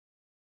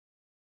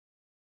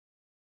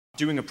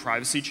Doing a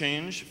privacy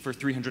change for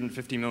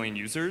 350 million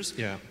users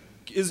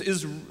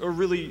is a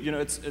really,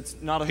 it's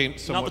not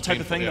the type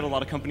of thing that a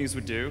lot of companies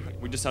would do.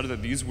 We decided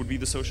that these would be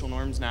the social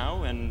norms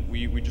now, and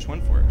we just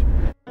went for it.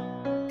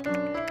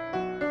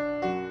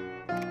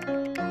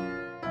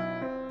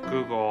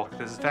 Google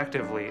is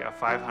effectively a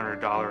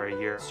 $500 a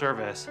year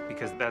service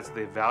because that's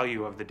the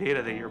value of the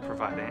data that you're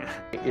providing.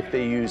 If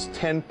they use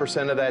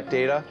 10% of that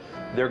data,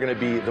 they're going to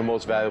be the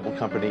most valuable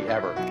company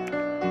ever.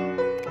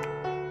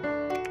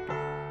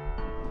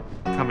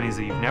 Companies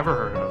that you've never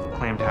heard of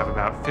claim to have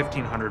about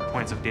 1,500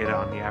 points of data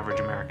on the average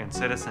American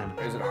citizen.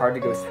 Is it hard to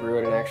go through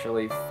it and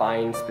actually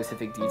find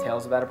specific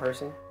details about a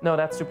person? No,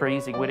 that's super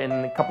easy. Within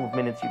a couple of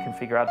minutes, you can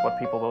figure out what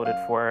people voted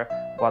for,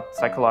 what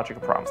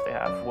psychological problems they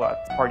have,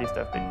 what parties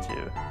they've been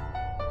to.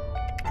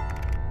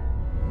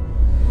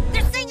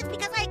 They're saying it's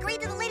because I agreed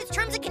to the latest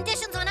terms and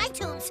conditions on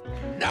iTunes.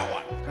 No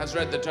one has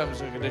read the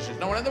terms and conditions.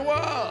 No one in the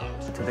world.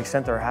 To the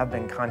extent there have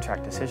been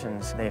contract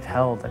decisions, they've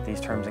held that these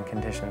terms and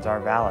conditions are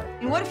valid.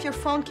 And what if your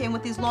phone came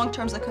with these long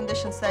terms and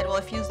conditions said, well,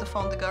 if you use the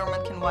phone, the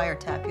government can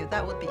wiretap you?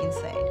 That would be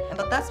insane.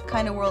 But that's the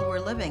kind of world we're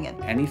living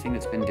in. Anything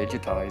that's been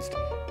digitized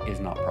is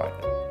not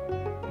private.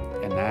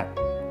 And that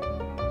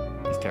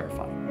is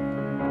terrifying.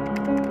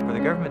 For the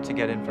government to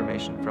get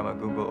information from a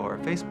Google or a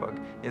Facebook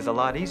is a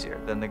lot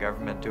easier than the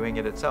government doing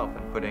it itself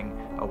and putting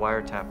a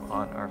wiretap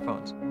on our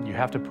phones. You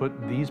have to put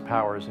these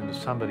powers into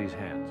somebody's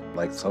hands.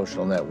 Like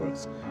social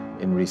networks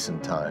in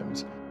recent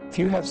times. If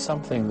you have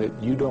something that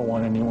you don't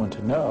want anyone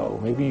to know,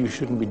 maybe you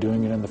shouldn't be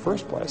doing it in the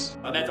first place.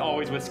 That's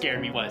always what scared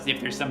me, was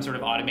if there's some sort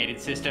of automated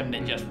system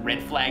that just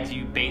red flags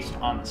you based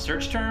on the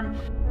search term.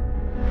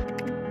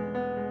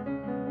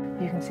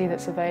 You can see that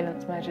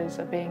surveillance measures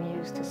are being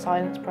used to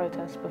silence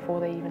protests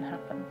before they even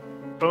happen.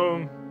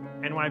 Boom,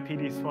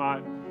 NYPD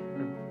SWAT,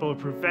 their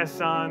bulletproof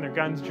vests on, their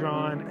guns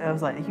drawn. I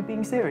was like, are you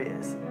being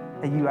serious?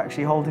 Are you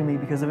actually holding me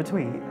because of a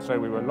tweet? So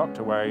we were locked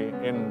away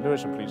in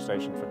Lewisham Police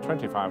Station for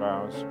 25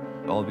 hours.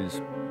 All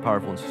these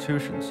powerful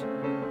institutions,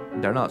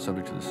 they're not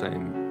subject to the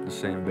same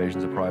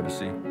invasions of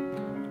privacy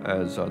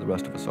as the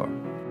rest of us are.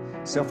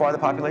 So far, the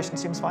population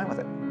seems fine with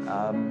it.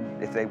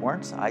 If they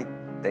weren't,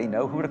 they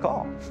know who to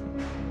call.